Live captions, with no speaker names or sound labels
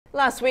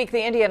Last week,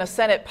 the Indiana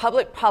Senate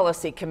Public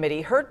Policy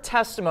Committee heard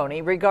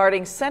testimony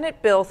regarding Senate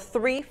Bill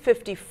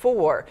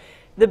 354.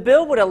 The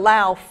bill would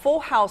allow Full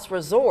House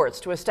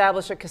Resorts to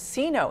establish a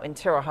casino in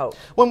Terre Haute.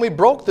 When we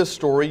broke this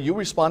story, you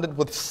responded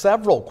with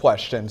several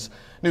questions.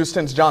 News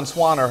 10's John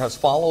Swanner has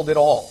followed it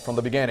all from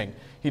the beginning.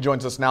 He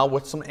joins us now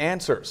with some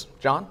answers.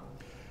 John?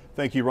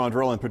 Thank you,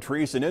 Rondrell and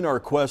Patrice. And in our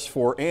quest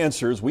for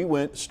answers, we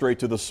went straight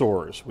to the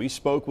source. We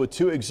spoke with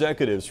two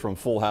executives from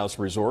Full House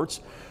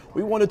Resorts.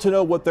 We wanted to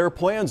know what their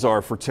plans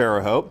are for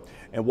Terre Haute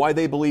and why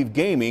they believe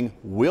gaming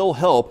will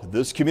help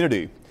this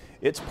community.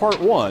 It's part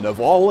one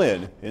of All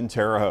In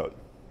Terre Haute.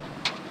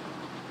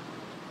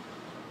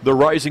 The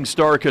Rising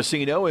Star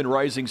Casino in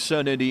Rising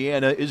Sun,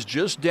 Indiana is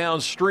just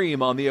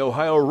downstream on the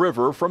Ohio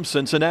River from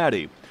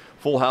Cincinnati.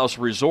 Full House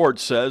Resort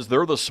says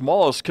they're the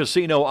smallest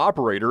casino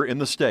operator in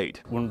the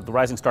state. When the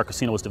Rising Star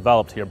Casino was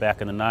developed here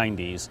back in the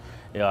 90s,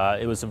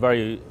 it was a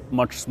very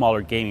much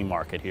smaller gaming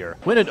market here.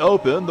 When it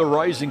opened, the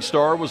Rising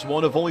Star was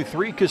one of only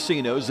 3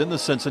 casinos in the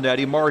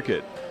Cincinnati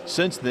market.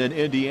 Since then,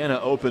 Indiana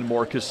opened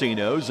more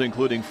casinos,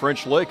 including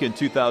French Lick in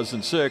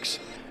 2006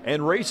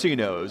 and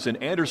Racinos in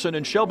Anderson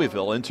and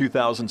Shelbyville in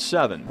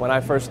 2007. When I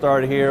first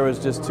started here, it was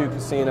just 2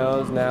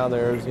 casinos. Now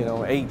there's,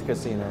 8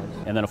 casinos.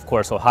 And then, of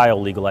course, Ohio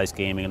legalized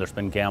gaming, and there's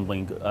been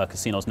gambling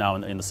casinos now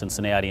in the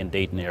Cincinnati and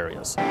Dayton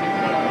areas.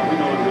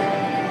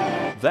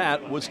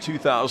 That was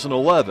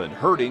 2011,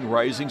 hurting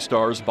Rising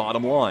Star's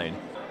bottom line.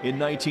 In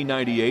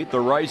 1998, the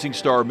Rising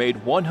Star made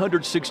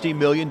 $160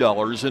 million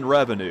in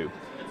revenue.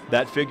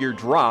 That figure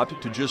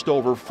dropped to just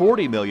over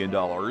 $40 million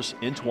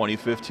in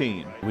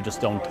 2015. We just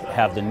don't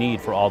have the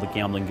need for all the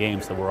gambling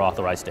games that we're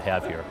authorized to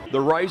have here. The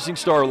Rising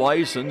Star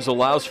license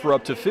allows for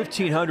up to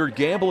 1,500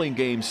 gambling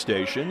game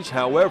stations.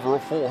 However,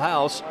 Full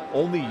House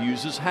only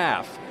uses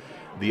half.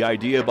 The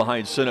idea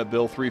behind Senate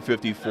Bill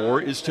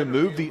 354 is to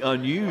move the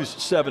unused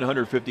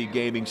 750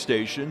 gaming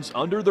stations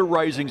under the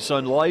Rising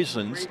Sun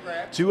license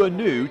to a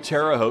new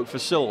Terre Haute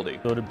facility.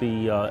 So it would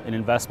be an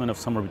investment of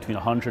somewhere between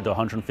 $100 to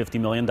 $150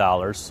 million,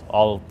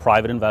 all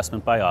private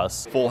investment by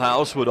us. Full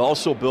House would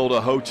also build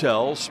a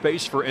hotel,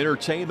 space for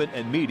entertainment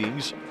and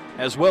meetings,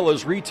 as well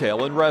as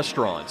retail and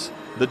restaurants.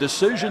 The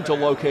decision to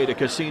locate a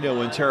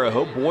casino in Terre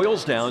Haute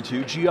boils down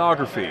to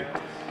geography.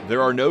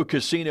 There are no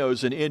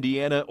casinos in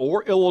Indiana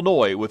or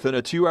Illinois within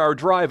a 2-hour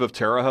drive of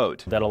Terre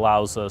Haute. That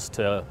allows us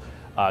to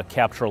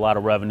capture a lot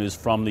of revenues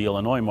from the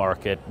Illinois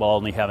market while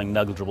only having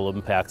negligible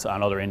impacts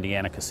on other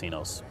Indiana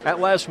casinos. At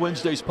last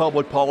Wednesday's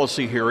public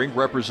policy hearing,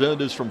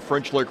 representatives from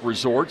French Lick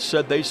Resorts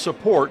said they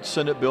support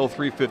Senate Bill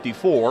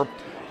 354,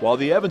 while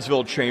the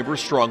Evansville Chamber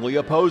strongly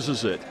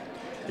opposes it.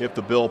 If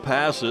the bill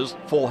passes,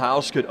 Full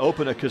House could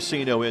open a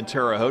casino in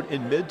Terre Haute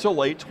in mid to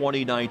late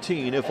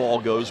 2019 if all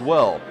goes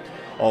well.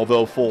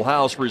 Although Full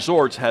House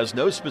Resorts has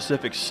no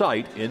specific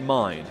site in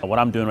mind. What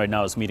I'm doing right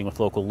now is meeting with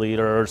local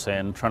leaders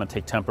and trying to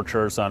take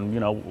temperatures on,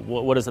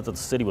 what is it that the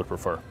city would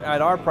prefer.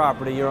 At our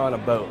property, you're on a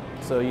boat.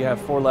 So you have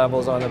 4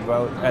 levels on the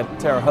boat. At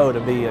Terre Haute,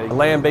 it'd be a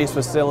land-based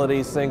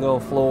facility, single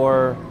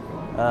floor,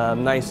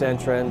 nice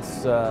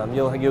entrance.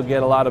 You'll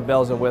get a lot of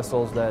bells and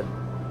whistles that,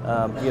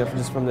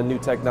 just from the new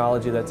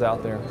technology that's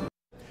out there.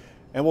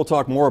 And we'll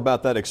talk more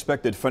about that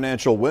expected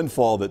financial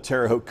windfall that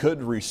Terre Haute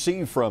could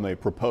receive from a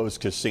proposed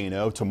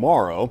casino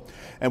tomorrow.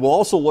 And we'll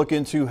also look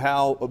into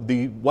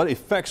what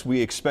effects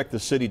we expect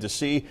the city to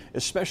see,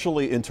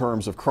 especially in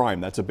terms of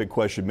crime. That's a big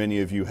question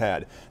many of you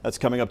had. That's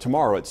coming up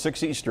tomorrow at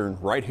 6 Eastern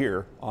right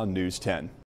here on News 10.